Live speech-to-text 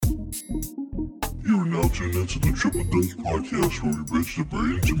You're now tuned into the Triple Dose Podcast, where we bridge the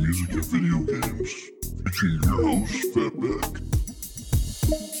brain into music and video games, featuring your host, Fatback.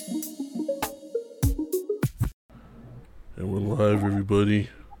 And we're live, everybody.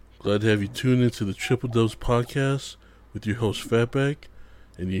 Glad to have you tune into the Triple Dose Podcast with your host, Fatback,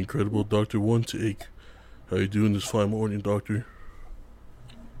 and the incredible Dr. One Take. How you doing this fine morning, Doctor?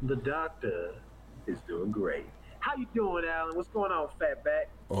 The doctor is doing great. How you doing, Alan? What's going on, Fatback?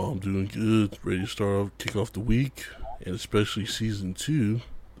 Oh, I'm doing good. Ready to kick off the week, and especially season 2,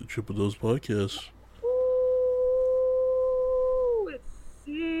 the Triple Dose Podcast. Ooh, it's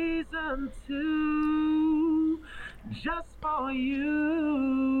season 2, just for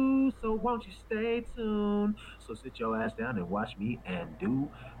you. So won't you stay tuned? So sit your ass down and watch me and do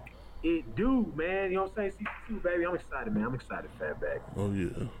it, man. You know what I'm saying? Season 2, baby. I'm excited, man. I'm excited, Fatback. Oh,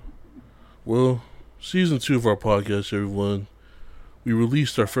 yeah. Well, season 2 of our podcast, everyone. We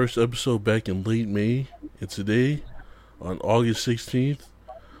released our first episode back in late May, and today, on August 16th,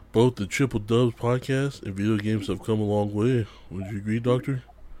 both the Triple Dubs podcast and video games have come a long way. Would you agree, Doctor?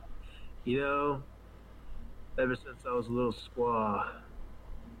 You know, ever since I was a little squaw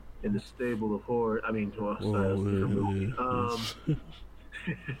in the stable of horror, I'm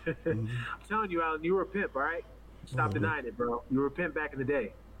telling you, Alan, you were a pimp, all right? Stop denying it, bro. You were a pimp back in the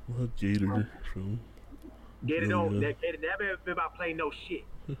day. What Gator from? Gator don't. That Gator never been about playing no shit.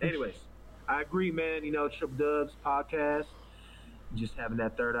 Anyways, I agree, man. You know, Triple Dubs podcast, just having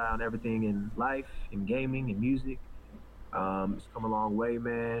that third eye on everything in life, in gaming, in music. It's come a long way,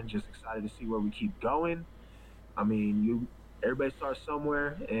 man. Just excited to see where we keep going. I mean, everybody starts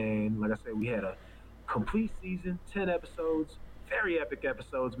somewhere, and like I said, we had a complete season, 10 episodes, very epic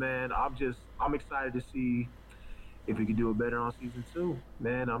episodes, man. I'm excited to see if we could do it better on season 2,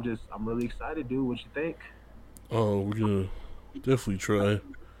 man. I'm really excited, dude. What you think? Oh, we're gonna definitely try.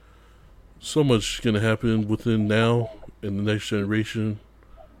 So much gonna happen within now and the next generation.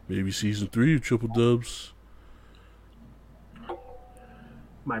 Maybe season 3 of Triple Dubs.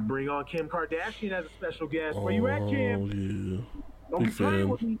 Might bring on Kim Kardashian as a special guest. Where you at, Kim? Oh, yeah. Don't Big be playing fan.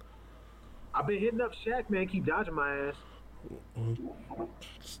 with me. I've been hitting up Shaq, man. Keep dodging my ass.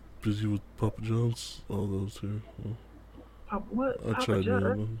 Busy with Papa John's. All those two. What? I Papa tried John,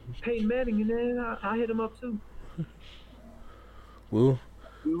 to. Peyton Manning, and then I hit him up too. Well,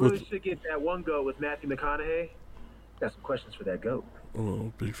 We really should get that one go with Matthew McConaughey. Got some questions for that goat.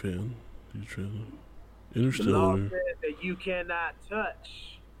 oh, big fan. You trying to The law Interstellar. says that you cannot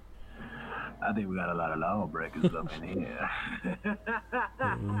touch. I think we got a lot of lawbreakers up in here.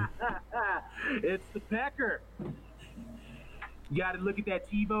 It's the Pecker. You got to look at that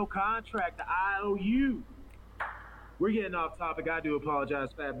TiVo contract, the IOU. We're getting off topic. I do apologize,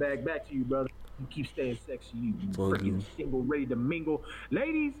 Fatback. Back to you, brother. You keep staying sexy, you all freaking good. single, ready to mingle.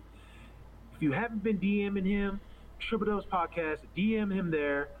 Ladies, if you haven't been DMing him, Triple Dose Podcast, DM him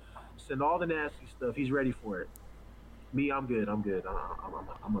there. Send all the nasty stuff. He's ready for it. Me, I'm good. I'm good on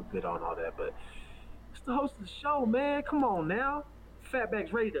all that. But it's the host of the show, man. Come on now.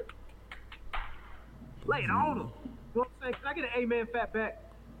 Fatback's ready to lay it on him. You know what I'm saying? Can I get an amen, Fatback?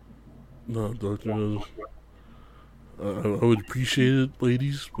 No, Doctor. I would appreciate it,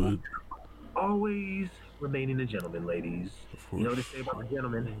 ladies, but Always remaining a gentleman, ladies. of You know what they course. say about the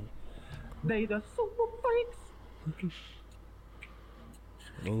gentlemen? They the super freaks.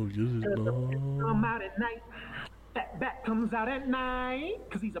 Oh, good. Come No. out at night. Fatback comes out at night.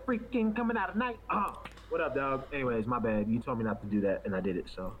 Cause he's a freaking coming out at night. What up, dog? Anyways, my bad. You told me not to do that, and I did it,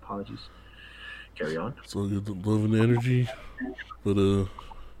 so apologies. Carry on. It's all good, love and energy. But,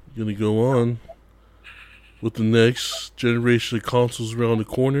 gonna go on with the next generation of consoles around the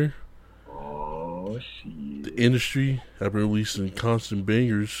corner. Oh, shit. The industry have been releasing constant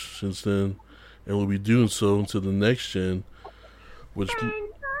bangers since then, and will be doing so until the next gen, which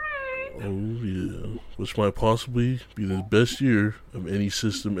which might possibly be the best year of any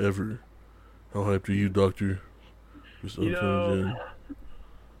system ever. How hyped are you, Doctor? This You upcoming know,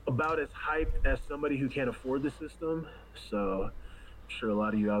 about as hyped as somebody who can't afford the system, so I'm sure a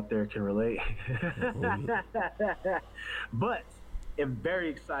lot of you out there can relate. But I'm very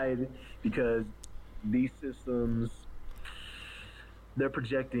excited because these systems, they're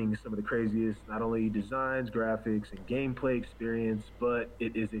projecting some of the craziest, not only designs, graphics, and gameplay experience, but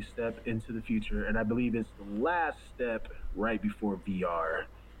it is a step into the future. And I believe it's the last step right before VR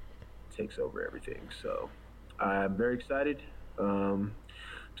takes over everything. So I'm very excited.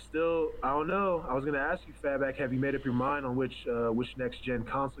 Still, I don't know. I was going to ask you, Fatback, have you made up your mind on which next gen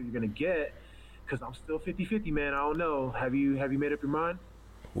console you're going to get? Because I'm still 50-50, man. I don't know. Have you made up your mind?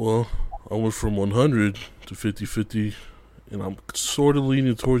 Well, I went from 100 to 50-50 and I'm sort of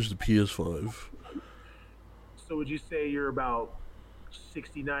leaning towards the PS5. So would you say you're about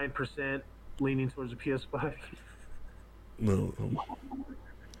 69% leaning towards the PS5? No,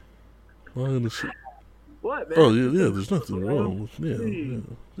 honestly. What, man? Oh yeah, there's nothing wrong with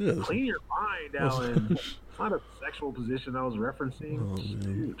yeah. Clean your mind, Alan. It's not a sexual position I was referencing. Oh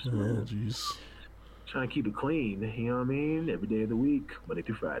man, oh jeez. Trying to keep it clean, you know what I mean? Every day of the week, Monday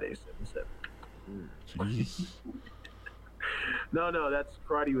through Friday, 7 to 7. Jeez. No, that's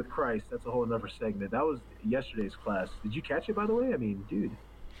Karate with Christ. That's a whole other segment. That was yesterday's class. Did you catch it, by the way? I mean, dude.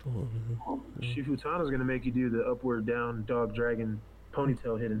 Shifu Tano's going to make you do the upward, down, dog, dragon,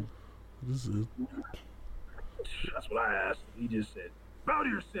 ponytail hidden. What is it? That's what I asked. He just said, bow to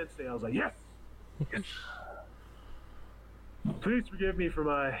your sensei. I was like, yes. Yes. Please forgive me for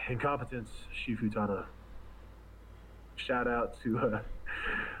my incompetence, Shifu Tano. Shout out to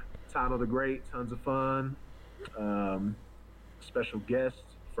Tano the Great. Tons of fun. Special guest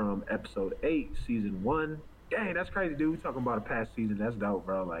from episode 8, season 1. Dang, that's crazy, dude. We talking about a past season. That's dope,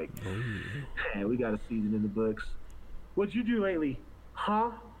 bro. Like, man, we got a season in the books. What'd you do lately?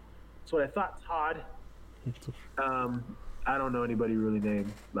 Huh? That's what I thought, Todd. I don't know anybody really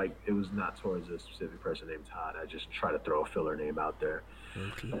named, like, it was not towards a specific person named Todd. I just try to throw a filler name out there.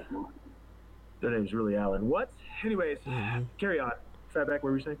 Okay. Their name's really Alan. What? Anyways, carry on. Fatback, what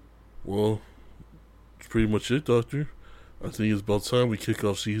were you saying? Well, that's pretty much it, Doctor. I think it's about time we kick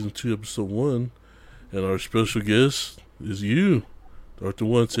off season 2, episode 1. And our special guest is you, Dr.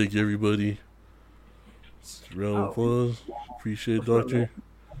 One. Take everybody. Round of applause. Appreciate it, Doctor.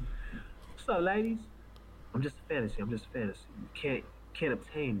 What's up, ladies? I'm just a fantasy. You can't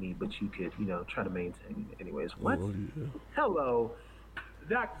obtain me, but you could, try to maintain it. Anyways, what? Oh, yeah. Hello. The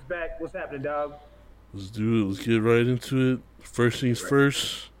doctor's back. What's happening, dog? Let's do it. Let's get right into it. First things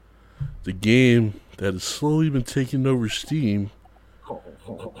first, the game that has slowly been taking over Steam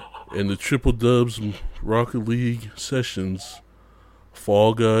and the Triple Dubs Rocket League sessions,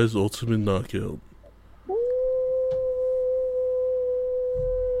 Fall Guys Ultimate Knockout.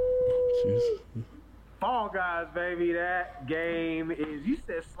 Jeez. Fall Guys, baby, that game is, you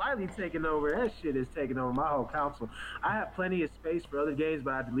said slightly taking over. That shit is taking over my whole console. I have plenty of space for other games,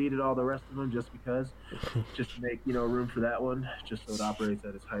 but I deleted all the rest of them just because, just to make, room for that one, just so it operates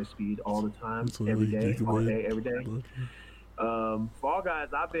at its high speed all the time, every day, every day. Fall Guys,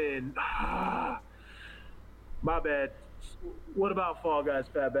 I've been, my bad. What about Fall Guys,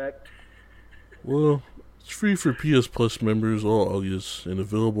 Fatback? Well, it's free for PS Plus members all August and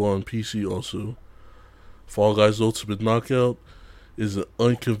available on PC also. Fall Guys Ultimate Knockout is an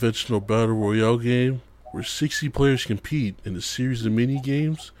unconventional battle royale game where 60 players compete in a series of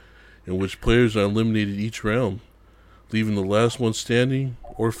mini-games in which players are eliminated each round, leaving the last one standing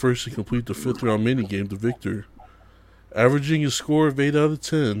or first to complete the 5th round mini-game the victor. Averaging a score of 8 out of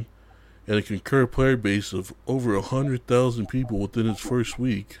 10 and a concurrent player base of over 100,000 people within its first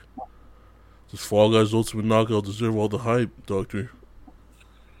week. Does Fall Guys Ultimate Knockout deserve all the hype, Doctor?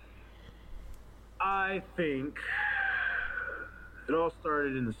 I think it all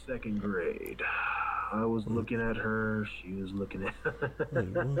started in the 2nd grade. I was looking at her, she was looking at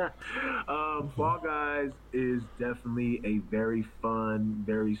Fall Guys is definitely a very fun,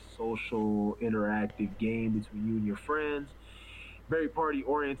 very social, interactive game between you and your friends. Very party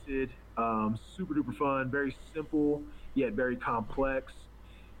oriented, super duper fun, very simple yet very complex.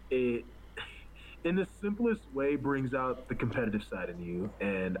 It, in the simplest way, brings out the competitive side in you,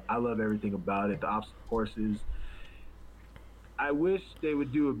 and I love everything about it. The obstacle courses. I wish they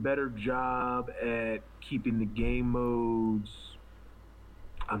would do a better job at keeping the game modes.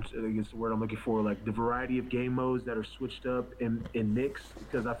 I guess the word I'm looking for, like the variety of game modes that are switched up and mixed,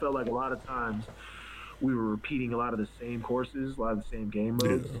 because I felt like a lot of times we were repeating a lot of the same courses, a lot of the same game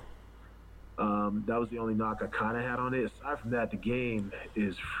modes. Yeah. That was the only knock I kind of had on it. Aside from that, the game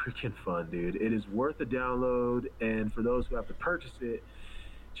is freaking fun, dude. It is worth a download, and for those who have to purchase it,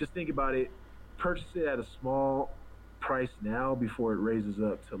 just think about it. Purchase it at a small price now before it raises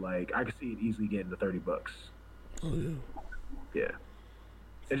up to, like, I could see it easily getting to $30. Oh, yeah. Yeah.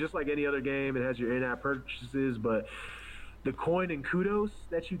 And just like any other game, it has your in-app purchases, but the coin and kudos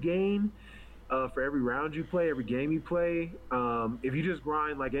that you gain for every round you play, every game you play, if you just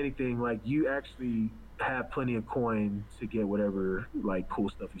grind like anything, like, you actually have plenty of coin to get whatever, like, cool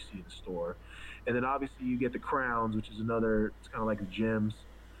stuff you see in the store. And then obviously you get the crowns, which is another, it's kind of like the gems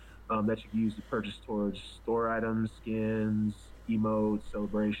that you can use to purchase towards store items, skins, emotes,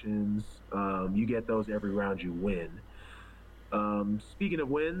 celebrations. You get those every round you win. Speaking of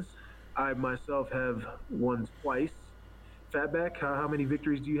wins, I myself have won twice. Fatback, how many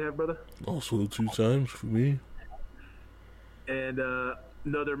victories do you have, brother? Also 2 times for me. And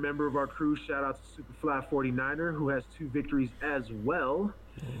another member of our crew, shout out to Superfly 49er, who has 2 victories as well.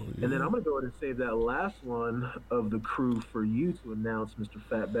 And then I'm going to go ahead and save that last one of the crew for you to announce, Mr.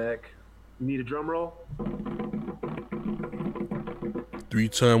 Fatback. You need a drum roll?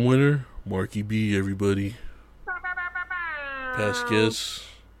 3-time winner, Marky B, everybody. Past guest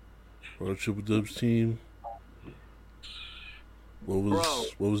for our Triple Dubs team. What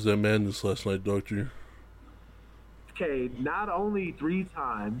was that madness last night, Doctor? Okay, not only 3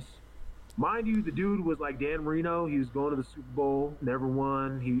 times. Mind you, the dude was like Dan Marino. He was going to the Super Bowl, never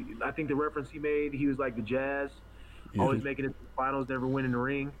won. I think the reference he made, he was like the Jazz, always making it to the finals, never winning the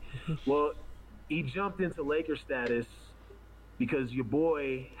ring. Well, he jumped into Laker status because your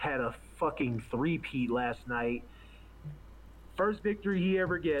boy had a fucking 3-peat last night. First victory he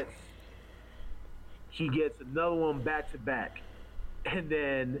ever gets, he gets another one back to back. And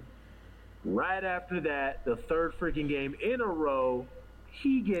then right after that, the 3rd freaking game in a row,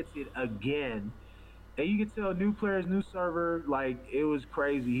 he gets it again. And you can tell new players, new server, like it was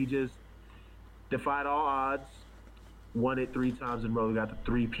crazy. He just defied all odds, won it 3 times in a row. We got the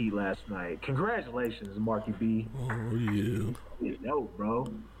 3-peat last night. Congratulations, Marky B. Oh, yeah. No,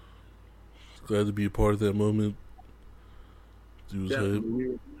 bro. Glad to be a part of that moment.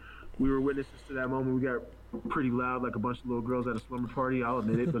 We were witnesses to that moment. We got pretty loud like a bunch of little girls at a slumber party. I'll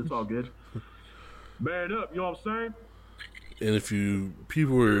admit it, but it's all good. Man up, you know what I'm saying? And if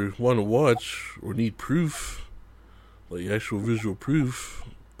people want to watch or need proof, like actual visual proof,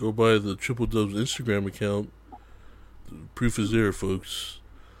 go by the Triple Dubs Instagram account. The proof is there, folks.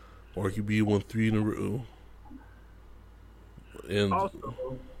 Marky B won 3 in a row. And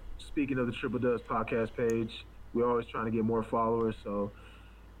also, speaking of the Triple Dubs podcast page, we're always trying to get more followers. So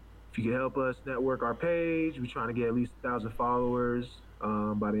if you can help us network our page, we're trying to get at least 1,000 followers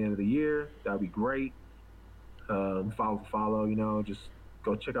by the end of the year. That would be great. Follow, you know, just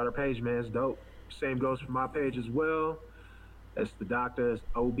go check out our page, man. It's dope. Same goes for my page as well. That's the doctor. It's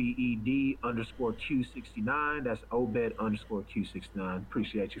OBED_Q69. That's OBED_Q69.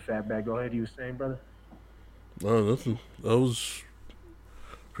 Appreciate you, Fatback. Go ahead. You were saying, brother? No, nothing. That was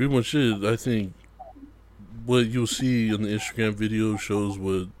pretty much it. I think what you'll see in the Instagram video shows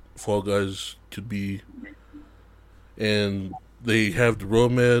what Fall Guys could be. And they have the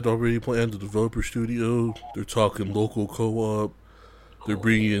roadmap already planned, the developer studio. They're talking local co-op. They're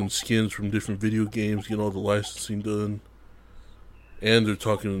bringing in skins from different video games, getting all the licensing done. And they're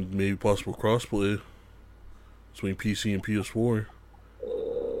talking maybe possible crossplay between PC and PS4.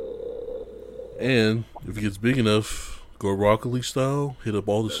 And if it gets big enough, go Rocket League style, hit up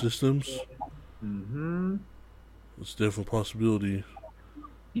all the systems. Mm-hmm. It's definitely a possibility.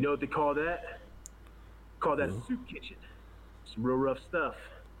 You know what they call that? Call that a soup kitchen. Some real rough stuff.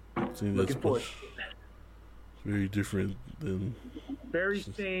 I think that's very different than... Very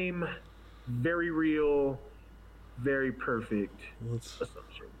same, very real, very perfect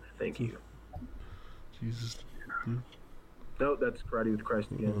assumption. Thank you. Jesus. Dude. No, that's Karate with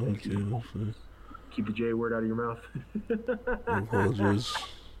Christ again. Thank you. Okay. Keep the J word out of your mouth. I apologize.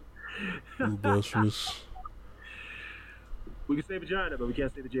 A little blasphemous. We can say vagina, but we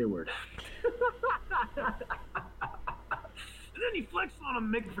can't say the J word. And then you flex on him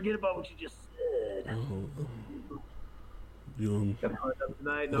and make him forget about what you just said. Got a hard time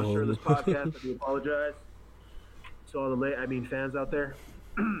tonight. No shirtless podcast. I do apologize to all the fans out there.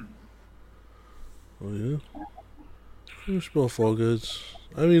 Oh yeah. Finish about Fall Guys.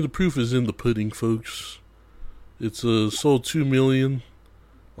 I mean, the proof is in the pudding, folks. It's sold 2 million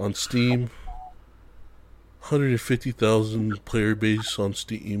on Steam. 150,000 player base on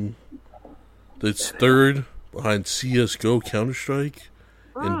Steam. That's 3rd behind CS:GO, Counter-Strike,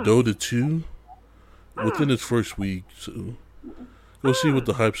 and Dota 2 within its first week. So go see what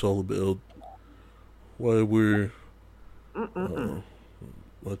the hype's all about. Why we're, I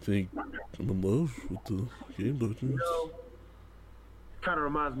think I'm in love with the game. You know, kind of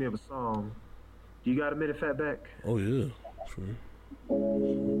reminds me of a song. You got a minute, Fatback? Oh yeah, sure.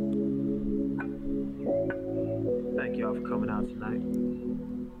 Thank y'all for coming out tonight.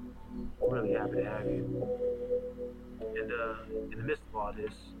 I'm really happy to have you. And in the midst of all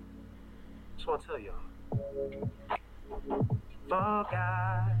this, I just want to tell y'all, Fall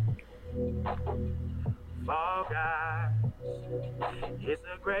Guys, it's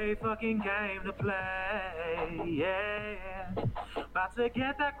a great fucking game to play, yeah. About to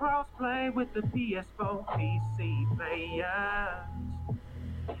get that cross-play with the PS4 PC players.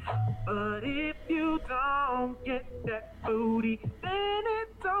 But if you don't get that booty, then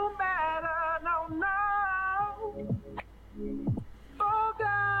it don't matter, no. Fall Guys,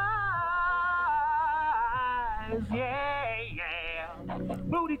 yeah.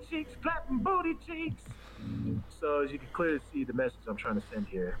 cheeks, clapping booty cheeks. So as you can clearly see, the message I'm trying to send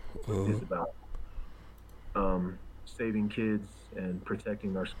here is about saving kids and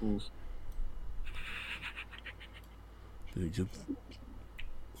protecting our schools.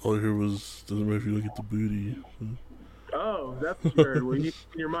 All I heard was, doesn't matter if you look at the booty. Oh, that's what you heard. Well, in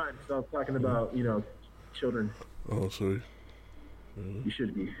your mind, because I was talking about, children. Oh, sorry. You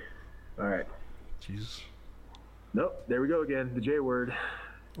should be. All right. Jeez. Nope, there we go again, the J word.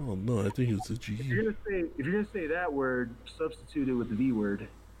 Oh, no, I think it's a G. If you're gonna say that word, substitute it with the V word.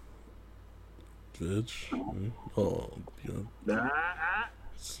 Veg? Oh, yeah.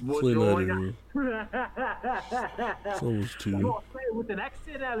 It's almost two. You gotta say it with an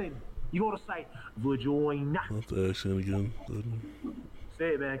accent, Ellen. You gotta say vagina. Not the accent again. Say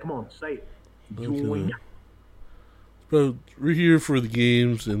it, man. Come on, say it. Okay. But we're here for the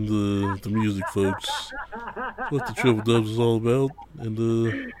games and the music, folks. That's what the Triple Dubs is all about. And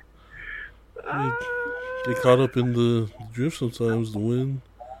get caught up in the drift sometimes, the wind.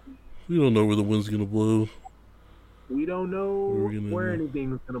 We don't know where the wind's gonna blow. We don't know where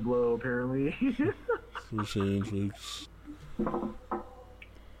anything's gonna blow, apparently. That's what I'm saying, folks.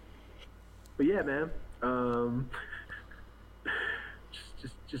 But yeah, man.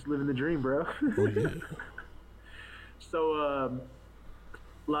 Just living the dream, bro. Oh yeah. So a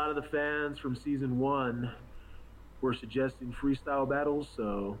lot of the fans from season 1 were suggesting freestyle battles.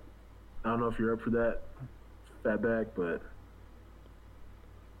 So I don't know if you're up for that, Fatback, but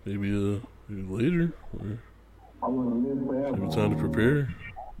maybe later. Maybe time to prepare.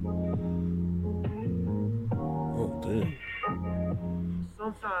 Oh damn.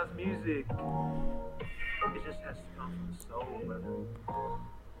 Sometimes music, it just has to come from the soul, brother.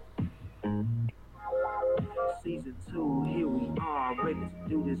 Season 2, here we are, ready to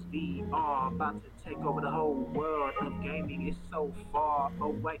do this VR, about to take over the whole world of gaming. It's so far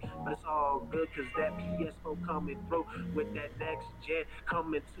away, but it's all good, cause that PS4 coming through with that next gen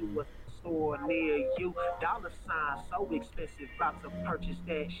coming to a store near you. $sign so expensive, about to purchase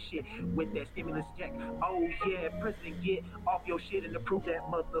that shit with that stimulus check. Oh yeah, president, get off your shit and approve that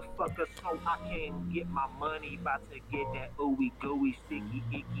motherfucker so I can get my money. About to get that ooey gooey sticky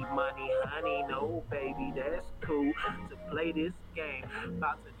icky money, honey. No baby, that's cool to play this game.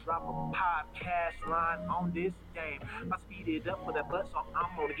 About to drop a podcast line on this game. I speed it up for that butt, so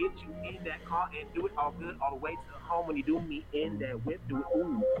I'm gonna get you in that car and do it all good all the way to home. When you do me in that whip, do it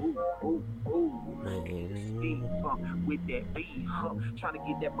ooh ooh ooh ooh. Speed bump with that beat, trying to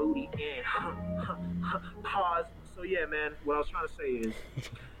get that booty in, pause. So yeah, man, what I was trying to say is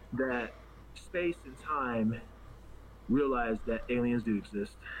that space and time realize that aliens do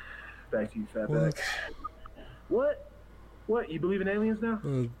exist. Back to you, Fatback. What? What? You believe in aliens now?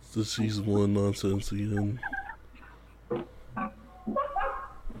 The season 1 nonsense again. The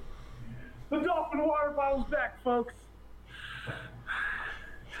dolphin water bottle's back, folks.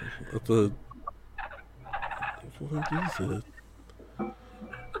 I thought, what is that?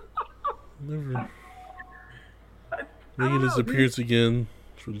 Never. Making his appearance again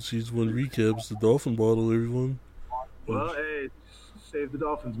for the season 1 recaps. The dolphin bottle, everyone. Well, hey, save the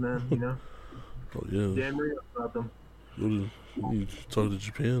dolphins, man. You know. Oh yeah. Damn real about them. We need to talk to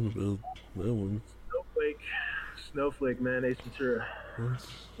Japan about that one. Snowflake, man. Ace Ventura. What?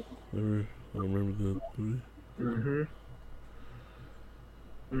 I don't remember that movie.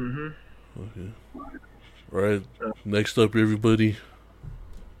 Okay. Alright, next up, everybody.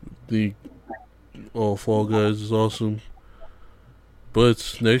 The Fall Guys is awesome.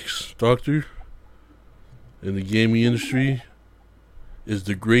 But next, Doctor, in the gaming industry, is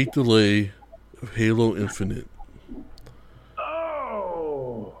the great delay of Halo Infinite.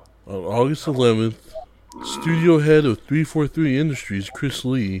 Oh! On August 11th, studio head of 343 Industries, Chris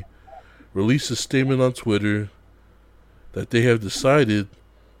Lee, released a statement on Twitter that they have decided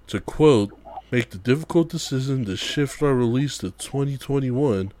to, quote, make the difficult decision to shift our release to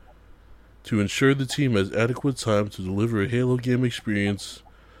 2021 to ensure the team has adequate time to deliver a Halo game experience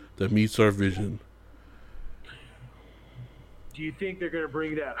that meets our vision. Do you think they're going to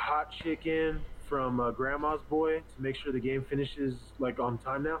bring that hot chick in from Grandma's Boy to make sure the game finishes like on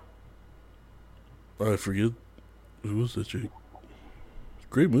time now? I forget who was that chick.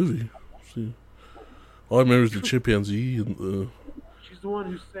 Great movie. See, all I remember is the chimpanzee and the. She's the one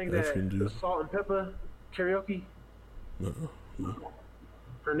who sang that the Salt and Pepper karaoke. No.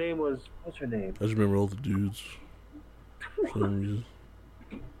 Her name was, what's her name? I just remember all the dudes. For some reason.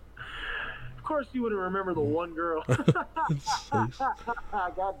 Of course, you wouldn't remember the one girl. God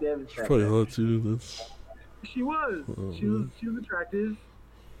damn it! She's probably hot too. She was. She was attractive.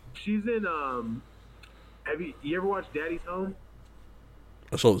 She's in. Have you ever watched Daddy's Home?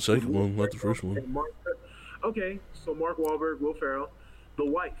 I saw the second one, not the first one. Okay, so Mark Wahlberg, Will Ferrell, the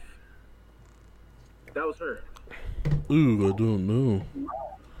wife. That was her. Ooh, I don't know.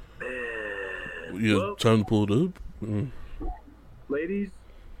 Man. Yeah, well, time to pull it up. Ladies,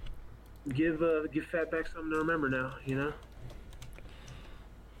 give Fatback something to remember now. You know,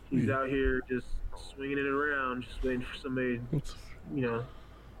 he's out here just swinging it around, just waiting for somebody. You know,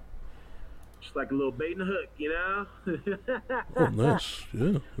 just like a little bait and a hook. You know. Oh, nice.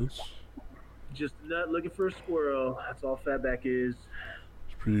 Yeah, that's just a nut looking for a squirrel. That's all Fatback is.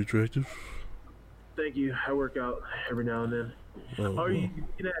 It's pretty attractive. Thank you. I work out every now and then. Are you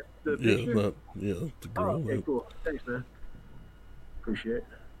looking at the picture? The girl. Oh, okay, cool. Thanks, man. Appreciate it.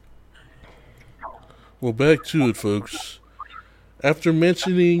 Well, back to it, folks. After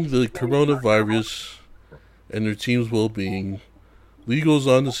mentioning the coronavirus and their team's well-being, Lee goes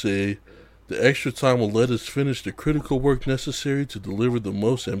on to say, the extra time will let us finish the critical work necessary to deliver the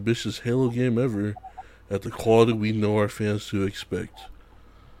most ambitious Halo game ever at the quality we know our fans to expect.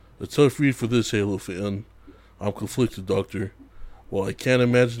 A tough read for this Halo fan. I'm conflicted, Doctor. While I can't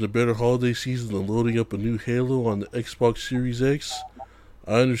imagine a better holiday season than loading up a new Halo on the Xbox Series X,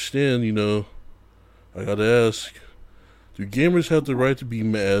 I understand, I gotta ask, do gamers have the right to be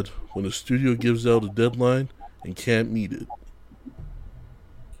mad when a studio gives out a deadline and can't meet it?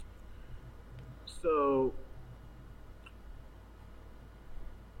 So,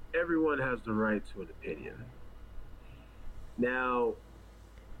 everyone has the right to an opinion. Now,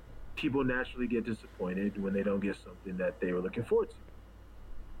 people naturally get disappointed when they don't get something that they were looking forward to.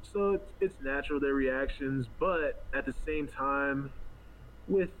 So it's natural, their reactions, but at the same time,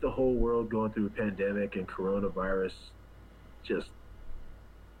 with the whole world going through a pandemic and coronavirus, just,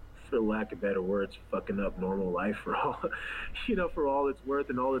 for lack of better words, fucking up normal life for all, for all it's worth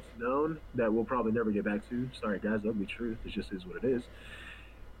and all it's known, that we'll probably never get back to. Sorry guys, ugly truth, it just is what it is.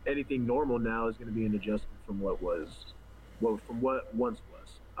 Anything normal now is going to be an adjustment from what once was.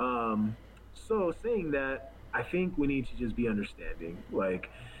 So saying that, I think we need to just be understanding.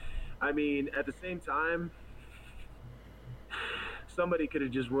 At the same time, somebody could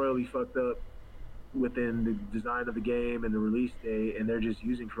have just royally fucked up within the design of the game and the release date, and they're just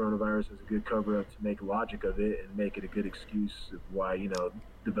using coronavirus as a good cover-up to make logic of it and make it a good excuse of why,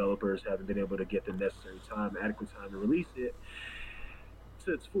 developers haven't been able to get the necessary time, adequate time to release it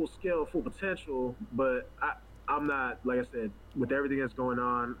to its full scale, full potential. But I'm not, like I said, with everything that's going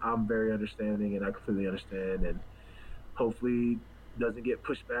on, I'm very understanding, and I completely understand, and hopefully doesn't get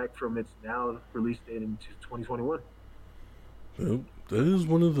pushed back from its now release date into 2021. Well, that is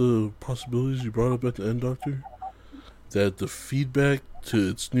one of the possibilities you brought up at the end, Doctor. That the feedback to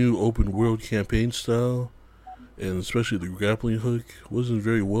its new open world campaign style, and especially the grappling hook, wasn't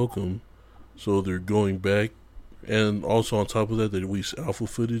very welcome. So they're going back, and also on top of that, they released alpha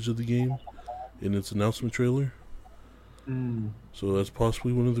footage of the game in its announcement trailer. So that's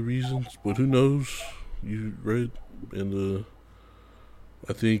possibly one of the reasons, but who knows? You right, and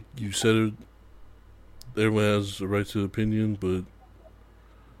I think you said it. Everyone has a right to opinion, but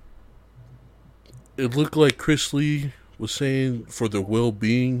it looked like Chris Lee was saying for their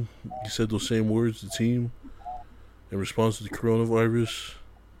well-being. He said those same words, the team, in response to the coronavirus.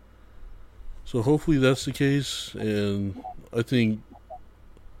 So hopefully that's the case, and I think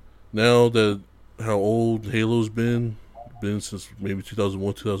now that how old Halo's been since maybe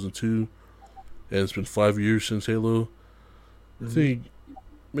 2001, 2002, and it's been 5 years since Halo, I think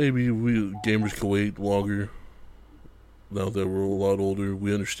maybe we gamers can wait longer now that we're a lot older.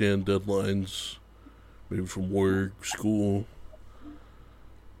 We understand deadlines, maybe from work, school,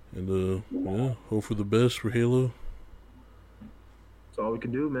 and hope for the best for Halo. That's all we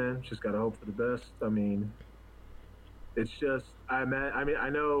can do, man. Just gotta hope for the best. I mean, it's just I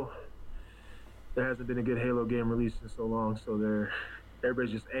know there hasn't been a good Halo game released in so long, so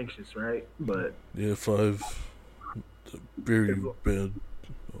everybody's just anxious, right? But yeah, 5, very bad.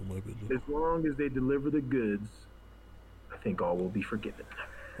 Oh my goodness. As long as they deliver the goods, I think all will be forgiven.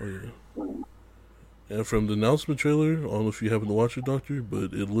 Oh yeah. And from the announcement trailer, I don't know if you happen to watch it, Doctor,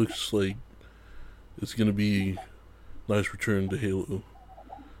 but it looks like it's gonna be a nice return to Halo.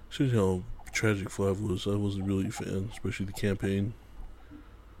 Seeing how tragic 5 was, I wasn't really a fan, especially the campaign.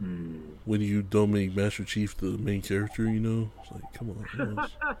 When you don't make Master Chief the main character, it's like, come on.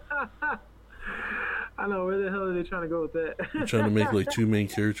 I know, where the hell are they trying to go with that? You're trying to make like 2 main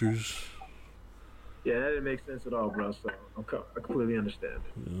characters. Yeah, that didn't make sense at all, bro. So I completely understand.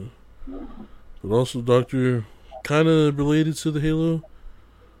 Yeah. But also, Doctor, kind of related to the Halo,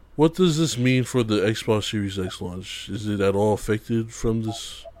 what does this mean for the Xbox Series X launch? Is it at all affected from the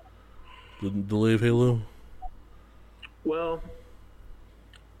delay of Halo? Well,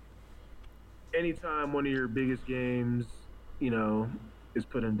 anytime one of your biggest games, is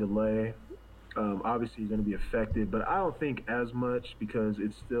put in delay, obviously you're going to be affected. But I don't think as much because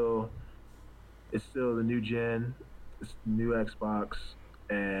it's still the new gen, it's the new Xbox,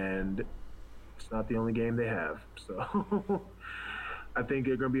 and it's not the only game they have. So I think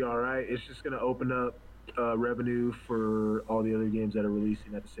they're going to be all right. It's just going to open up revenue for all the other games that are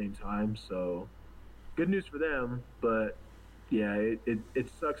releasing at the same time. So good news for them, but yeah, it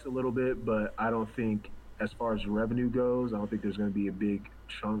sucks a little bit, but I don't think as far as revenue goes, I don't think there's going to be a big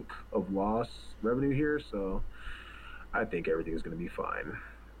chunk of loss revenue here. So I think everything is going to be fine.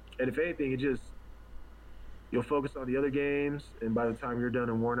 And if anything, you'll focus on the other games, and by the time you're done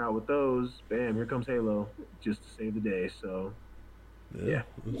and worn out with those, bam, here comes Halo, just to save the day. So yeah.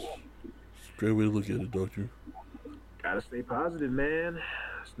 That's a great way to look at it, Doctor. Gotta stay positive, man.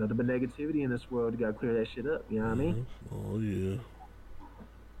 There's nothing but negativity in this world. You gotta clear that shit up. You know what I mean? Oh yeah.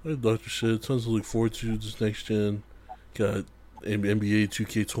 Like the Doctor said, tons to look forward to this next gen. Got NBA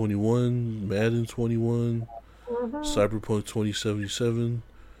 2K21, Madden 21, Cyberpunk 2077,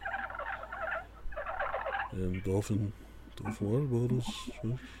 and Dolphin water bottles.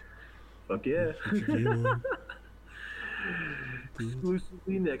 Fuck yeah. Put your game on.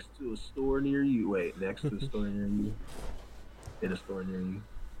 Exclusively next to a store near you. Wait, next to a store near you. In a store near you.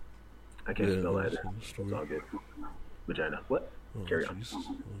 I can't spell that. It's all good. Vagina. What? Carry on.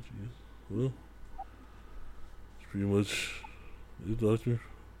 Well, it's pretty much it, Doctor.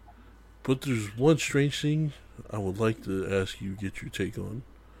 But there's one strange thing I would like to ask you, get your take on.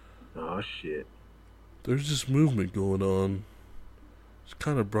 Oh, shit. There's this movement going on. It's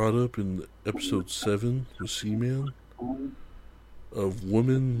kind of brought up in episode 7 with Seaman, of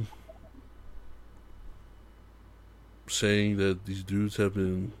women saying that these dudes have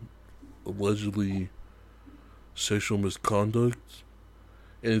been allegedly sexual misconduct,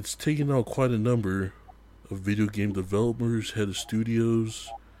 and it's taken out quite a number of video game developers, head of studios,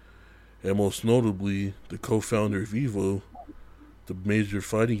 and most notably the co-founder of EVO, the major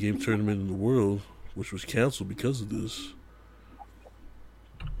fighting game tournament in the world, which was canceled because of this.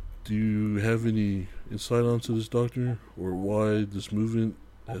 Do you have any insight onto this, Doctor, or why this movement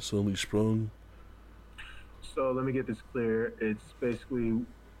has suddenly sprung? So let me get this clear. It's basically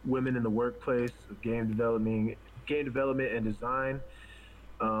women in the workplace of game development and design,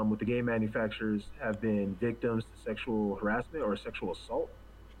 with the game manufacturers, have been victims to sexual harassment or sexual assault.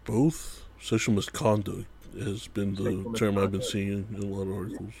 Both. Sexual misconduct has been the term I've been seeing in a lot of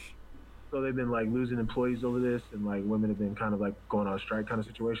articles. So they've been like losing employees over this, and like women have been kind of like going on strike kind of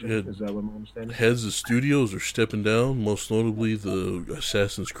situation. Yeah. Is that what I'm understanding? Heads of studios are stepping down, most notably the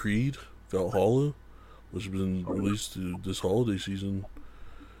Assassin's Creed Valhalla, which has been released this holiday season,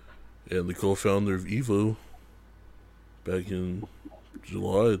 and the co-founder of EVO back in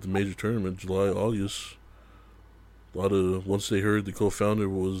July at the major tournament, July, August. Once they heard the co-founder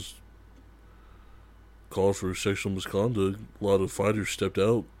was called for sexual misconduct, a lot of fighters stepped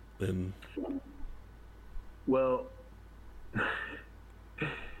out. And well, I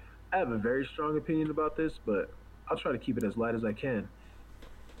have a very strong opinion about this, but I'll try to keep it as light as I can.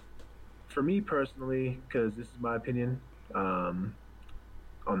 For me personally, because this is my opinion on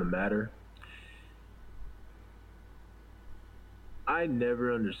the matter, I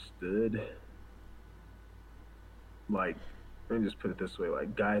never understood, like, let me just put it this way,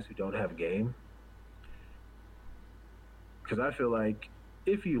 like guys who don't have game. Because I feel like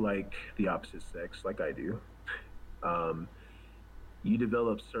if you like the opposite sex, like I do, you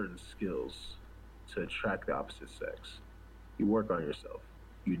develop certain skills to attract the opposite sex. You work on yourself.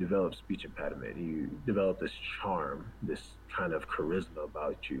 You develop speech impediment. You develop this charm, this kind of charisma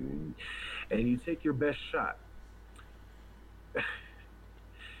about you, and you take your best shot.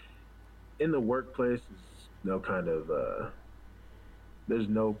 In the workplace, there's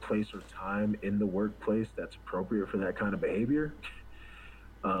no place or time in the workplace that's appropriate for that kind of behavior.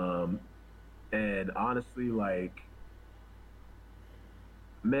 And honestly, like,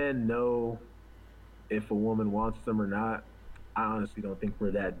 men know if a woman wants them or not. I honestly don't think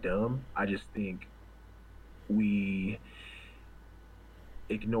we're that dumb. I just think we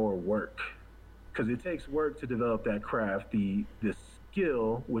ignore work, because it takes work to develop that craft, the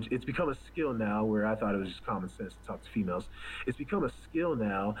skill, which it's become a skill now, where I thought it was just common sense to talk to females. It's become a skill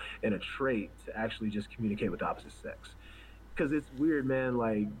now and a trait to actually just communicate with the opposite sex. Because it's weird, man,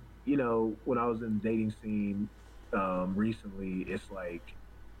 like, when I was in the dating scene recently, it's like,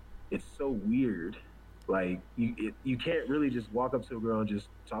 it's so weird. Like, you can't really just walk up to a girl and just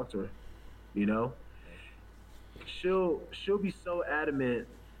talk to her, She'll be so adamant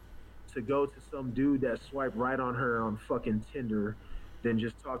to go to some dude that swiped right on her on fucking Tinder than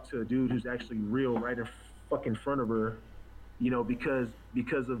just talk to a dude who's actually real right in fucking front of her, you know,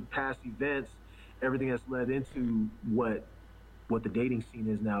 because of past events, everything that's led into what the dating scene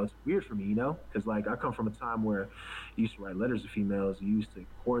is now. It's weird for me, you know, because like I come from a time where you used to write letters to females, you used to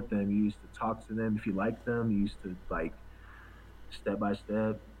court them, you used to talk to them if you liked them, you used to like step by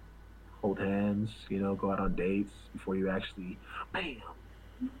step hold hands, you know, go out on dates before you actually, bam,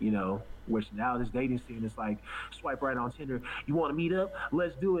 you know. Which now this dating scene is like swipe right on Tinder. You want to meet up?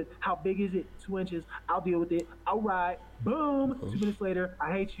 Let's do it. How big is it? 2 inches. I'll deal with it. All right. Boom. 2 minutes later,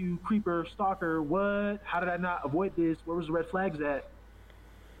 I hate you, creeper, stalker. What? How did I not avoid this? Where was the red flags at?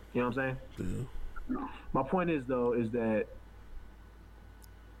 You know what I'm saying? Yeah. My point is though, is that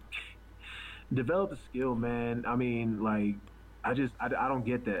develop the skill, man. I mean, like, I don't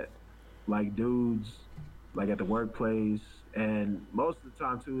get that. Like dudes, like at the workplace, and most of the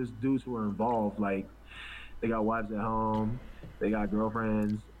time too, it's dudes who are involved. Like they got wives at home, they got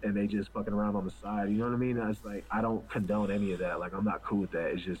girlfriends, and they just fucking around on the side. You know what I mean? It's like I don't condone any of that. Like I'm not cool with that.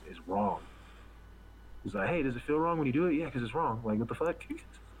 It's just it's wrong. It's like, hey, does it feel wrong when you do it? Yeah, because it's wrong. Like what the fuck?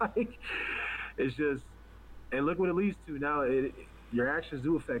 Like it's just, and look what it leads to now. Your actions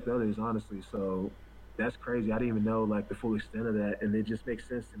do affect others, honestly. So that's crazy. I didn't even know like the full extent of that, and it just makes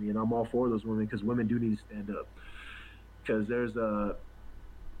sense to me. And I'm all for those women because women do need to stand up. Because there's a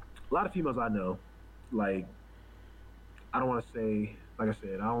lot of females I know, like I don't want to say, like I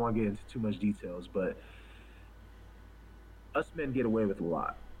said, I don't want to get into too much details, but us men get away with a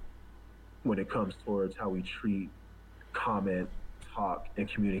lot when it comes towards how we treat, comment, talk, and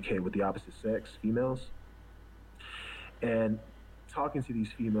communicate with the opposite sex, females. And talking to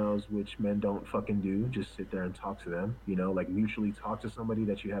these females, which men don't fucking do, just sit there and talk to them, you know, like mutually talk to somebody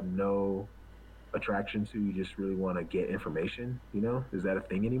that you have no attraction to, you just really want to get information, you know? Is that a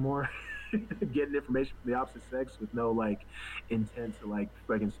thing anymore? Getting information from the opposite sex with no like intent to like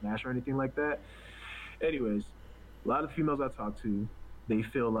fucking smash or anything like that. Anyways, a lot of females I talk to, they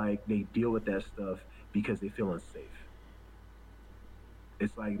feel like they deal with that stuff because they feel unsafe.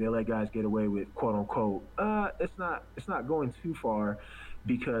 It's like they let guys get away with quote unquote, it's not going too far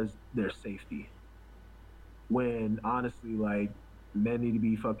because there's safety. When honestly, like, men need to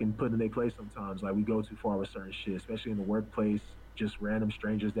be fucking put in their place sometimes. Like we go too far with certain shit, especially in the workplace, just random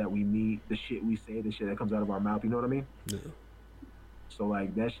strangers that we meet, the shit we say, the shit that comes out of our mouth, you know what I mean? Yeah. So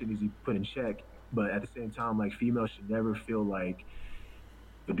like that shit needs to be put in check. But at the same time, like females should never feel like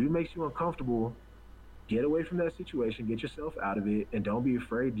if a dude makes you uncomfortable, get away from that situation, get yourself out of it, and don't be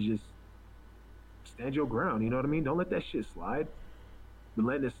afraid to just stand your ground. You know what I mean? Don't let that shit slide. Been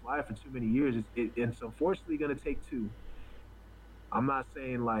letting it slide for too many years. It's unfortunately gonna take two. I'm not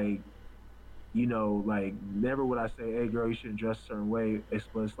saying like, you know, like never would I say, hey girl, you shouldn't dress a certain way. It's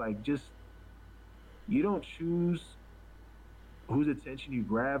like just you don't choose whose attention you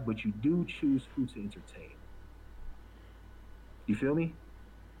grab, but you do choose who to entertain. You feel me?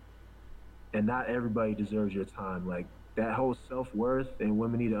 And not everybody deserves your time. Like that whole self-worth, and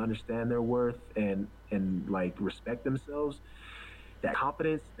women need to understand their worth and like respect themselves. That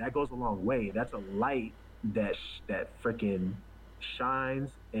confidence, that goes a long way. That's a light that freaking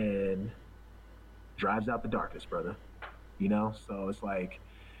shines and drives out the darkness, brother. You know? So it's like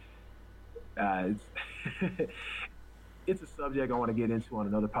it's a subject I want to get into on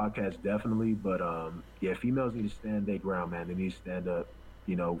another podcast, definitely. But yeah, females need to stand their ground, man. They need to stand up.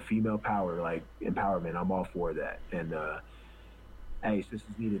 You know, female power, like empowerment. I'm all for that. And hey, sisters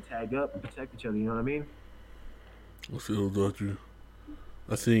need to tag up and protect each other. You know what I mean? I feel, Doctor.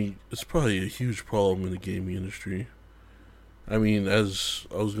 I think it's probably a huge problem in the gaming industry. I mean, as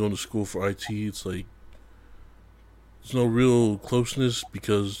I was going to school for IT, it's like there's no real closeness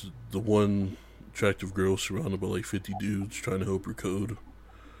because the one attractive girl surrounded by like 50 dudes trying to help her code,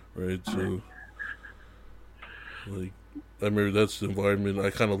 right? So, like, I remember that's the environment I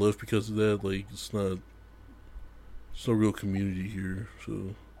kind of left because of that. Like, it's no real community here.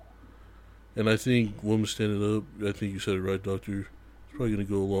 So, and I think women standing up, I think you said it right, Doctor, it's probably going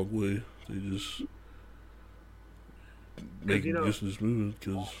to go a long way. They just make use of this movement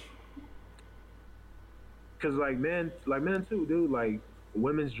because like men too, dude, like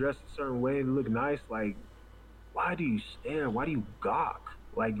women's dressed a certain way and look nice. Like, why do you stare? Why do you gawk?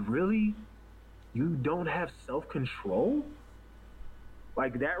 Like, really? You don't have self-control?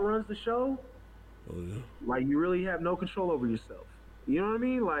 Like, that runs the show? Oh, yeah. Like, you really have no control over yourself. You know what I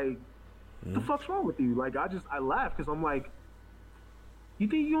mean? Like, what the fuck's wrong with you? Like, I laugh because I'm like, you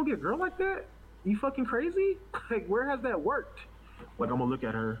think you gonna get a girl like that? You fucking crazy? Like, where has that worked? Like, I'm gonna look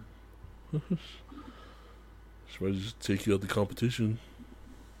at her. She might just take you out the competition.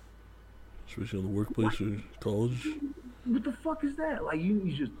 especially in the workplace or college. What the fuck is that? Like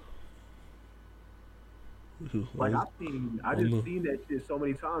you just like I just seen that shit so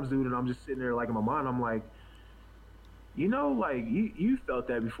many times, dude, and I'm just sitting there like in my mind, I'm like, like you felt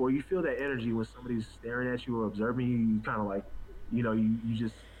that before. You feel that energy when somebody's staring at you or observing you. You kind of like, you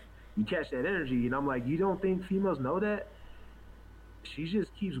catch that energy, and I'm like, you don't think females know that? She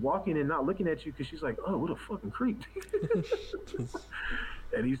just keeps walking and not looking at you because she's like, oh, what a fucking creep.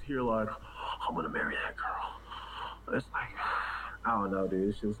 And he's here like, I'm gonna marry that girl. It's like, I don't know, dude.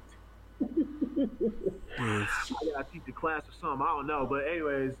 It's just. I gotta teach a class or something. I don't know, but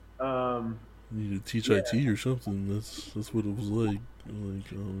anyways, you need to teach IT or something. That's what it was like.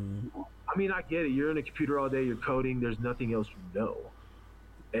 I mean, I get it. You're in a computer all day. You're coding. There's nothing else you know.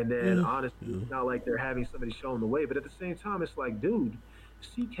 And then, honestly, it's not like they're having somebody show them the way. But at the same time, it's like, dude,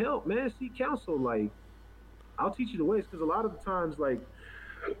 seek help, man. Seek counsel. Like, I'll teach you the ways. Because a lot of the times, like,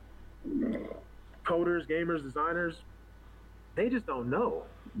 coders, gamers, designers, they just don't know.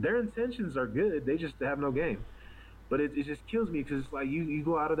 Their intentions are good. They just have no game. But it just kills me because it's like you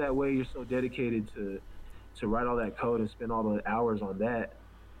go out of that way. You're so dedicated to write all that code and spend all the hours on that.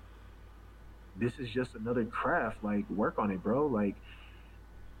 This is just another craft. Like, work on it, bro. Like,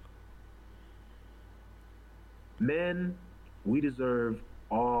 men, we deserve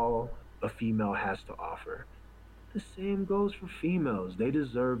all a female has to offer. The same goes for females. They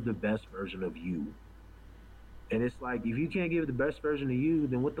deserve the best version of you. And it's like, if you can't give the best version of you,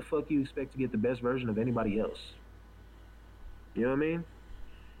 then what the fuck you expect to get the best version of anybody else? You know what I mean?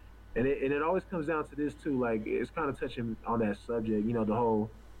 And it always comes down to this too. Like, it's kind of touching on that subject. The whole,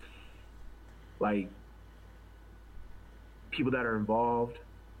 like, people that are involved.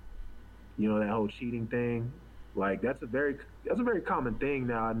 That whole cheating thing. Like, that's a very common thing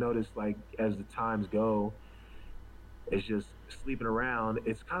now. I notice, like, as the times go, it's just sleeping around.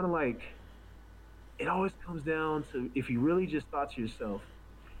 It's kind of like, it always comes down to, if you really just thought to yourself,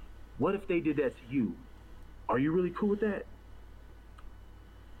 what if they did that to you? Are you really cool with that?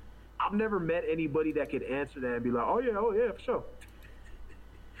 I've never met anybody that could answer that and be like, oh yeah, for sure.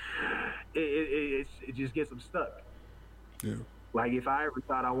 It just gets them stuck. Yeah. Like, if I ever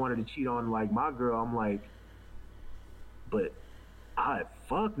thought I wanted to cheat on, like, my girl, I'm like, but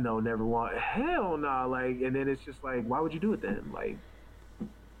fuck no, never want, hell nah. Like, and then it's just like, why would you do it then? Like,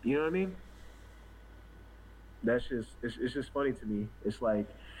 you know what I mean? That's just, it's just funny to me. It's like,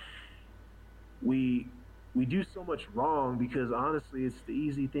 we do so much wrong because, honestly, it's the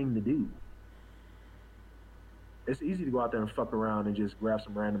easy thing to do. It's easy to go out there and fuck around and just grab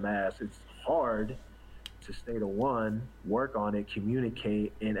some random ass. It's hard to stay the one, work on it,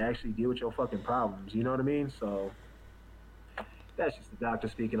 communicate, and actually deal with your fucking problems. You know what I mean? So that's just the doctor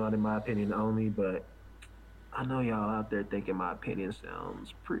speaking on, in my opinion only, but I know y'all out there thinking my opinion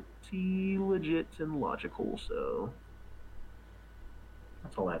sounds pretty legit and logical, so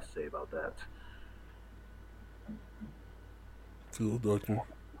that's all I have to say about that. Feel doctor.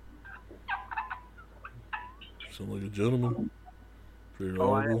 Sound like a gentleman. Very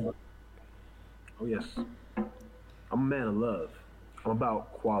honorable. Oh, yes. I'm a man of love. I'm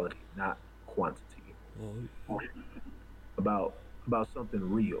about quality, not quantity. Oh, yeah. About something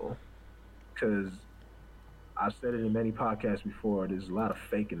real. Because I've said it in many podcasts before, there's a lot of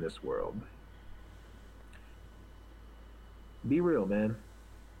fake in this world. Be real, man.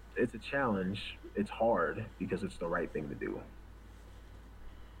 It's a challenge. It's hard because it's the right thing to do.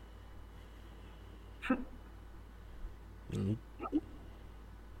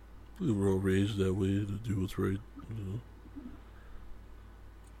 We were all raised that way to do what's right.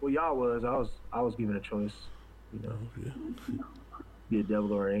 Well, y'all was. I was given a choice. Yeah. Be a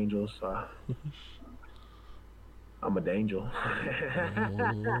devil or an angel. So I'm a dangel.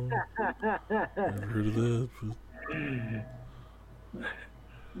 Never heard of that. But...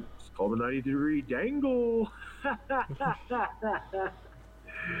 It's called the 90-degree dangle.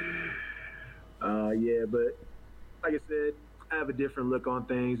 Yeah, but like I said, I have a different look on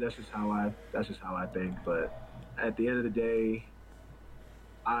things. That's just how I think. But at the end of the day,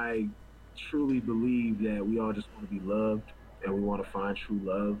 I truly believe that we all just want to be loved and we want to find true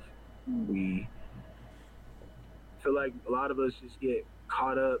love. We feel like a lot of us just get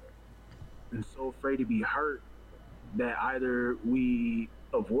caught up and so afraid to be hurt that either we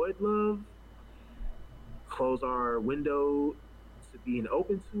avoid love, close our window to being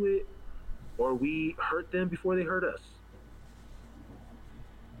open to it, or we hurt them before they hurt us.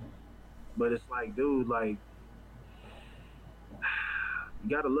 But it's like, dude, like, you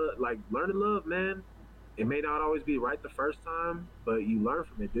gotta learn to love, man. It may not always be right the first time, but you learn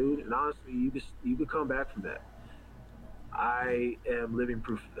from it, dude. And honestly, you could come back from that. I am living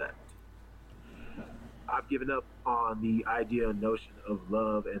proof of that. I've given up on the idea and notion of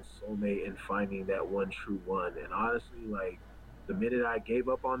love and soulmate and finding that one true one. And honestly, like the minute I gave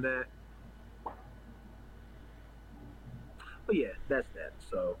up on that, but yeah, that's that.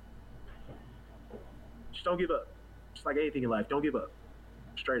 So just don't give up. Just like anything in life, don't give up.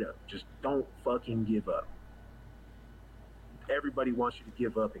 Straight up, just don't fucking give up. Everybody wants you to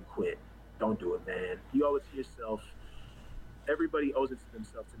give up and quit. Don't do it, man. You owe it to yourself. Everybody owes it to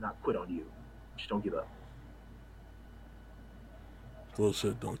themselves to not quit on you. Just don't give up. Well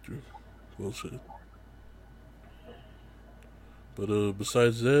said, Doctor. Well said. But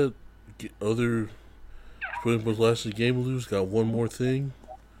besides that, other pretty much last of the game lose. Got one more thing.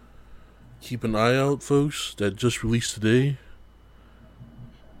 Keep an eye out, folks. That just released today.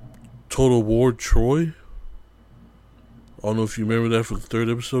 Total War Troy. I don't know if you remember that for the third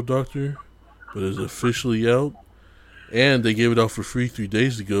episode, Doctor, but it's officially out. And they gave it out for free 3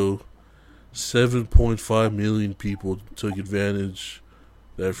 days ago. 7.5 million people took advantage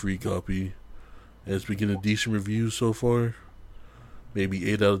of that free copy. And it's been getting decent reviews so far.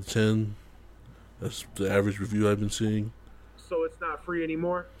 Maybe 8 out of 10. That's the average review I've been seeing. So it's not free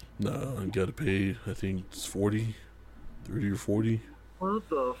anymore? No, I gotta pay, I think it's 30 or 40. What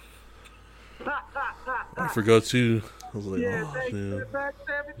the I forgot to. I was like, yeah, oh, thanks man. for the back,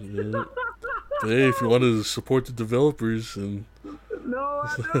 Savage. Yeah. But hey, if you wanted to support the developers, and No,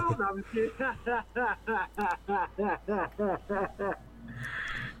 I don't. I'm just kidding.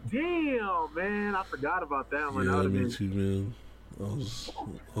 Damn, man, I forgot about that one. yeah, me too, man. I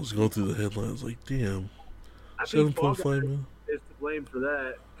was going through the headlines like, damn, I think Fall 7.5 Guys million. is to blame for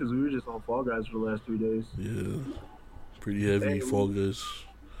that because we were just on Fall Guys for the last 3 days. Yeah, pretty heavy Hey, Fall Guys.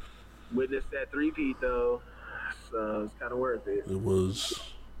 Witnessed that three-peat though, so it's kind of worth it. It was.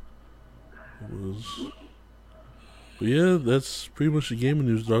 But yeah, that's pretty much the gaming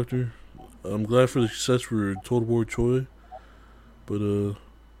news, Doctor. I'm glad for the success for Total War Troy, but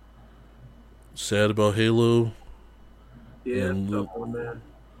sad about Halo. Yeah, And tough one, man.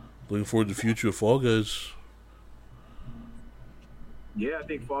 Looking forward to the future of Fall Guys. Yeah, I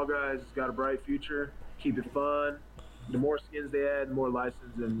think Fall Guys has got a bright future. Keep it fun. The more skins they add, the more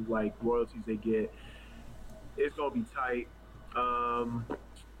license and like royalties they get, it's gonna be tight.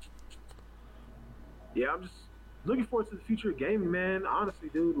 Yeah, I'm just looking forward to the future of gaming, man. Honestly,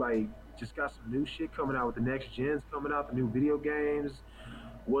 dude, like just got some new shit coming out with the next gens coming out, the new video games.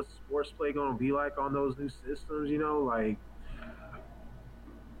 What's sports play gonna be like on those new systems? You know, like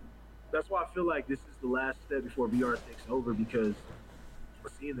that's why I feel like this is the last step before VR takes over because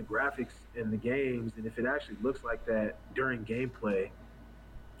seeing the graphics in the games and if it actually looks like that during gameplay,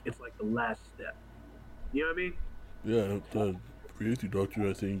 it's like the last step. You know what I mean? Yeah, I agree with you, Doctor.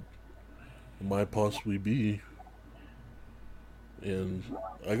 I think it might possibly be. And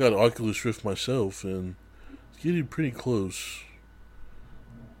I got Oculus Rift myself, and it's getting pretty close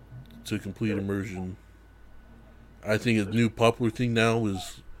to complete immersion. I think a new popular thing now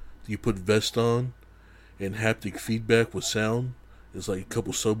is you put vest on and haptic feedback with sound. It's like a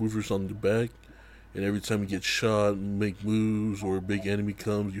couple subwoofers on the back, and every time you get shot and make moves or a big enemy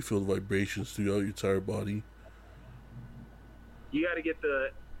comes, you feel the vibrations throughout your entire body. You got to get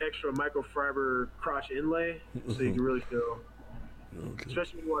the extra microfiber crotch inlay so you can really feel. Okay.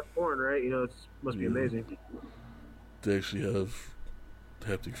 Especially when you watch porn, right? You know, it must be amazing. They actually have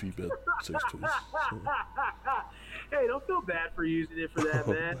haptic feedback sex toys. So. Hey, don't feel bad for using it for that,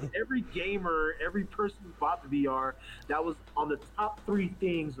 man. Every gamer, every person who bought the VR, that was on the top 3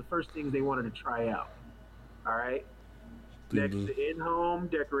 things, the first things they wanted to try out. All right? Next to in-home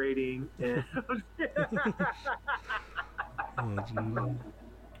decorating and it's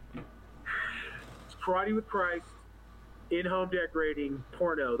Karate with Christ, in-home decorating,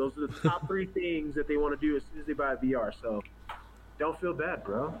 porno. Those are the top 3 things that they want to do as soon as they buy a VR. So don't feel bad,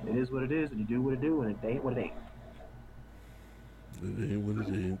 bro. It is what it is, and you do what it do, and it ain't what it ain't. It ain't what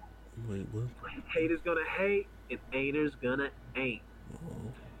it ain't. Wait, what? Haters gonna hate, and ain'ters gonna ain't.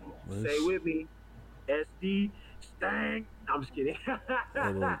 Oh, nice. Stay with me. SD Stang. I'm just kidding. I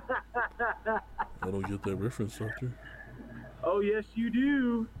don't get that reference, Doctor. Oh, yes, you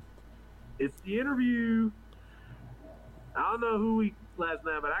do. It's the interview. I don't know who we last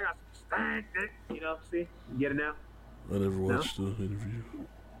night, but I got some Stang. You know, see? You get it now? I never watched the interview.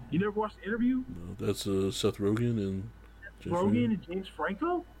 You never watched the interview? No, that's Seth Rogen and James Rogen Franco. and James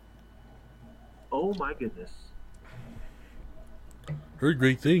Franco? Oh, my goodness. Heard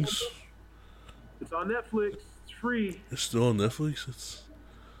great things. It's on Netflix. It's free. It's still on Netflix.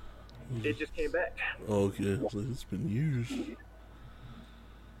 It just came back. Oh, okay. It's been years.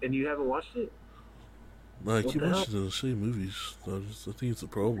 And you haven't watched it? No, I What keep the hell? watching the same movies. I think it's a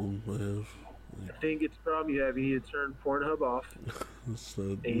problem I have. I think it's a problem you have. You need to turn Pornhub off. It's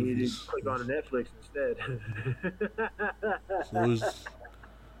not And you need movies. to click on Netflix instead. It's always,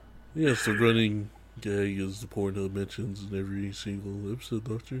 yeah, it's the running gag is the Pornhub mentions in every single episode,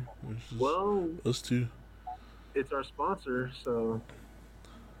 Doctor. It's just Well, us two. it's our sponsor, so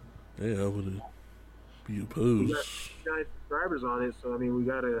Yeah, I wouldn't be we opposed. got 9 subscribers on it. So I mean, we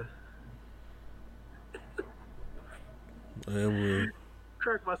gotta I am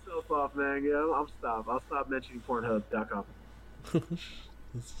crack myself off, man. Yeah, I'm stop. I'll stop mentioning Pornhub.com.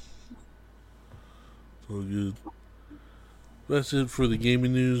 it's all good. That's it for the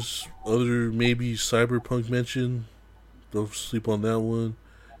gaming news. Other maybe Cyberpunk mention. Don't sleep on that one.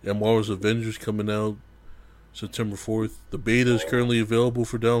 And Marvel's Avengers coming out September 4th. The beta is currently available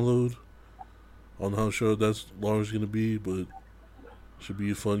for download. I don't know how sure that's long it's going to be, but should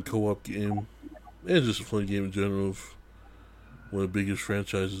be a fun co-op game. And just a fun game in general of one of the biggest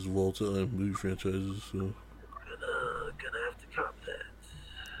franchises of all time, movie franchises. So Gonna have to cop that.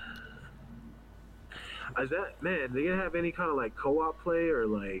 Is that, man? They gonna have any kind of like co-op play or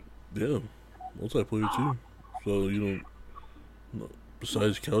like? yeah, multiplayer too. So you don't,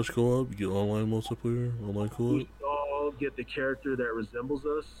 besides couch co-op, you get online multiplayer, online We co-op. should all get the character that resembles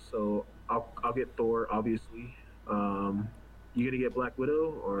us. So I'll get Thor, obviously. You gonna get Black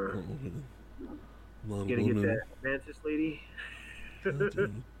Widow or Oh, man. Not you a gonna get woman. that Mantis lady? God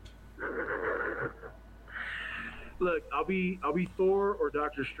damn Look, I'll be Thor or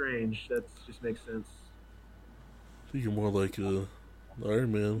Doctor Strange. That just makes sense. I think you're more like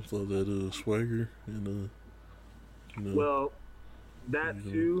Iron Man with all that swagger and you know Well, that you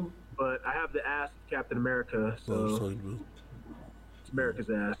know, too, but I have the ass of Captain America, what I was so talking about. it's America's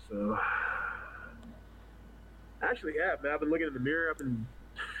ass. So I actually have, man. I've been looking in the mirror. I've been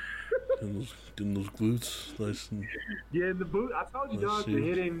Getting those glutes nice and getting the boot. I told you, I dog. see. The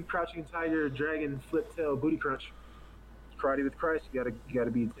hidden crouching tiger, dragon, flip tail, booty crunch. Karate with Christ. You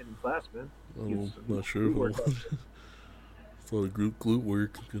gotta be attending class, man. I'm Get not sure if work I thought of group glute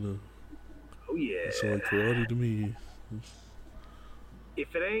work gonna Oh yeah. sound like karate to me.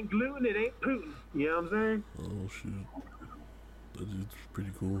 If it ain't gluten, it ain't Putin. You know what I'm saying? Oh shoot, that dude's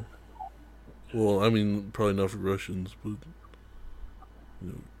pretty cool. Well, I mean, probably not for Russians, but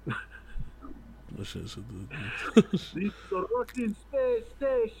you know, I shouldn't have said that. This is the Russian space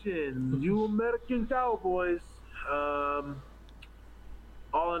station. You American cowboys.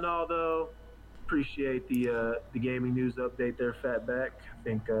 All in all, though, appreciate the gaming news update there, Fatback. I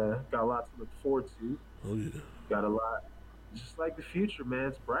think got a lot to look forward to. Oh yeah, Got a lot. Just like the future, man.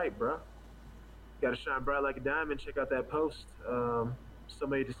 It's bright, bro. Got to shine bright like a diamond. Check out that post.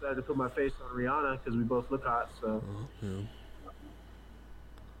 Somebody decided to put my face on Rihanna because we both look hot. So yeah.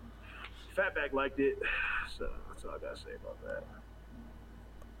 Fatback liked it. So that's all I gotta say about that.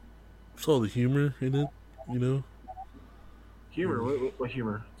 Saw the humor in it, you know. Humor? What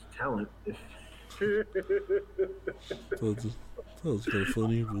humor? It's talent. If Thought it was kind of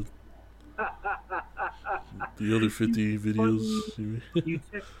funny, but the other 50 videos. you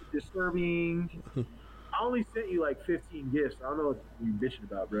texted disturbing. I only sent you like 15 gifts. I don't know what you bitching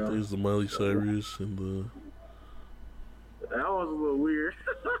about, bro. There's the Miley Cyrus and the. That was a little weird.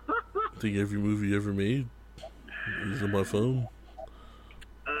 I think every movie ever made is on my phone.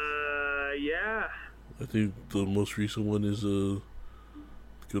 Yeah. I think the most recent one is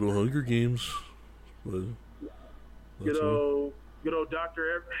good old Hunger Games, but that's all. Good old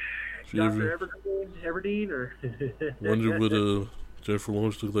Dr. If you ever Everdeen, or wonder what Jennifer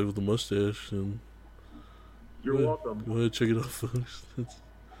Lawrence looked like with the mustache, and You're go welcome. Go ahead, check it out, folks.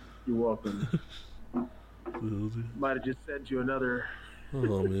 You're welcome. That's, Might have just sent you another.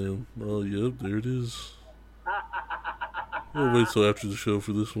 oh man, oh yep, there it is. We'll wait till after the show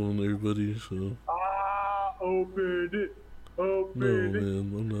for this one, everybody. So Open it. Open no, it. man,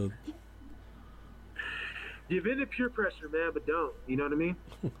 I'm not. Give in to peer pressure, man, but don't. You know what I mean?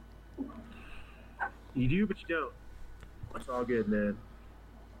 You do, but you don't. It's all good, man.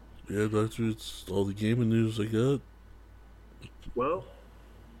 Yeah, Doctor, it's all the gaming news I got. Well,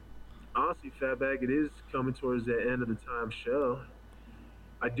 honestly, Fatback, it is coming towards the end of the time show.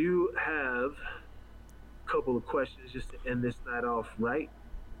 I do have a couple of questions just to end this night off right.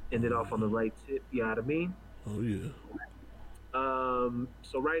 End it off on the right tip, you know what I mean? Oh yeah.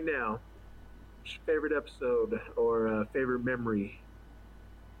 So right now, what's your favorite episode or favorite memory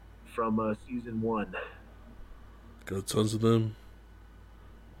from season 1? Got tons of them.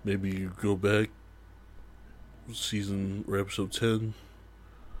 Maybe you go back. Season or episode 10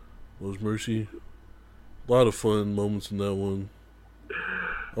 was Mercy. A lot of fun moments in that one.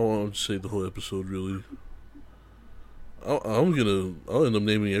 I won't say the whole episode really. I'll end up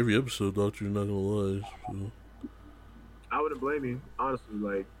naming every episode, Doctor. Not gonna lie. So. I wouldn't blame you, honestly.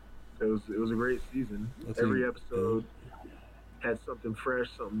 Like, it was a great season. Every episode had something fresh,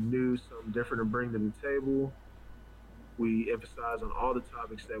 something new, something different to bring to the table. We emphasized on all the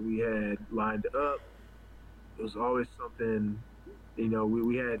topics that we had lined up. It was always something,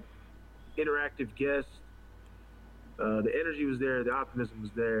 we had interactive guests. The energy was there, the optimism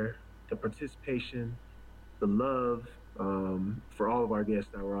was there, the participation, the love for all of our guests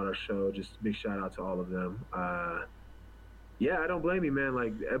that were on our show. Just big shout out to all of them. Yeah, I don't blame you, man.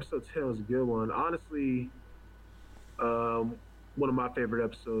 Like, episode 10 was a good one. Honestly, one of my favorite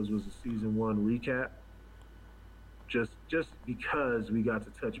episodes was the season 1 recap. Just because we got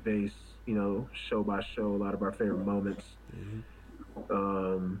to touch base, show by show, a lot of our favorite moments.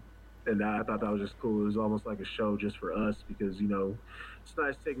 Mm-hmm. And I thought that was just cool. It was almost like a show just for us because, it's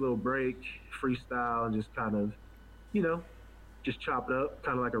nice to take a little break, freestyle, and just kind of, just chop it up,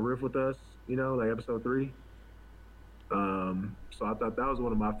 kind of like a riff with us, like episode 3. So I thought that was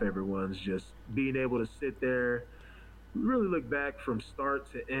one of my favorite ones, just being able to sit there, really look back from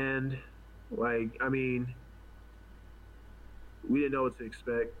start to end. Like, I mean, we didn't know what to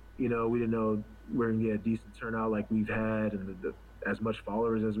expect. We didn't know we're going to get a decent turnout like we've had and as much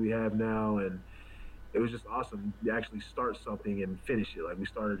followers as we have now. And it was just awesome to actually start something and finish it. Like, we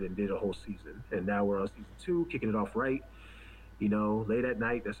started and did a whole season. And now we're on season 2, kicking it off right. Late at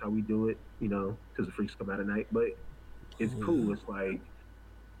night, that's how we do it, because the freaks come out at night. But it's cool. It's like,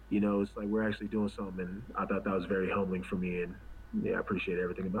 it's like we're actually doing something. And I thought that was very humbling for me. And, yeah, I appreciate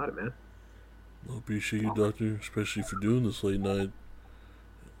everything about it, man. I appreciate you, Doctor, especially for doing this late night.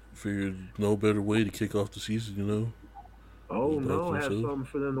 Figured no better way to kick off the season, Oh, no, have something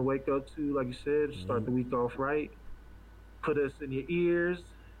for them to wake up to, like you said, start the week off right. Put us in your ears.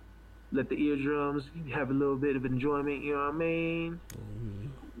 Let the eardrums have a little bit of enjoyment, you know what I mean?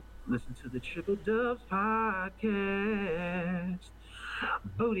 Listen to the Triple Dubs podcast.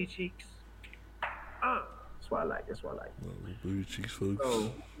 Booty cheeks. That's what I like. Booty cheeks, folks.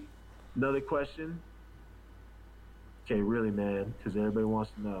 So, another question. Okay, really, man, because everybody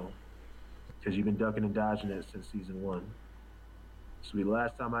wants to know. Because you've been ducking and dodging it since season 1. This will be the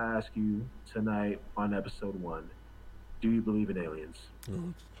last time I ask you tonight on episode 1. Do you believe in aliens?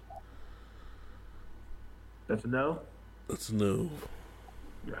 Oh. That's a no? That's a no.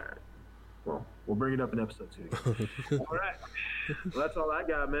 All right. Well, we'll bring it up in episode 2. All right. Well, that's all I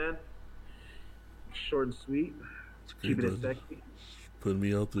got, man. Short and sweet. Keeping it sexy. Putting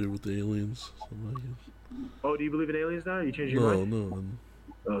me out there with the aliens. Oh, do you believe in aliens now? Or you changed your mind? No.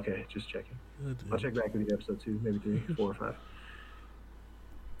 Okay, just checking. I'll check back with you episode 2, maybe 3, 4, or 5.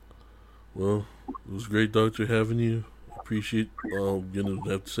 Well, it was great, Doctor, having you. Appreciate, I'm going to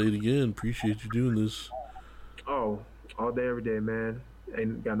have to say it again, appreciate you doing this. Oh, all day, every day, man.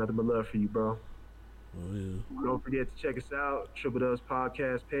 Ain't got nothing but love for you, bro. Oh, yeah. Don't forget to check us out, Triple Dubs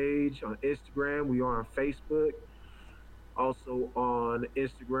Podcast page on Instagram. We are on Facebook. Also on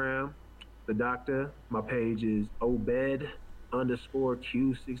Instagram, the Doctor. My page is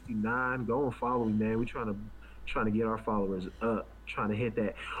Obed_Q69. Go and follow me, man. We're trying to get our followers up. Trying to hit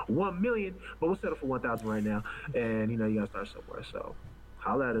that 1 million, but we'll settle for 1,000 right now. And you gotta start somewhere. So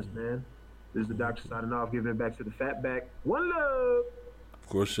holla at us, man. This is the Doctor signing off, giving it back to the Fatback. One love. Of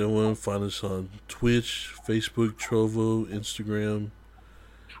course, everyone find us on Twitch, Facebook, Trovo, Instagram,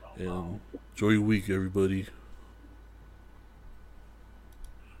 and enjoy your week, everybody.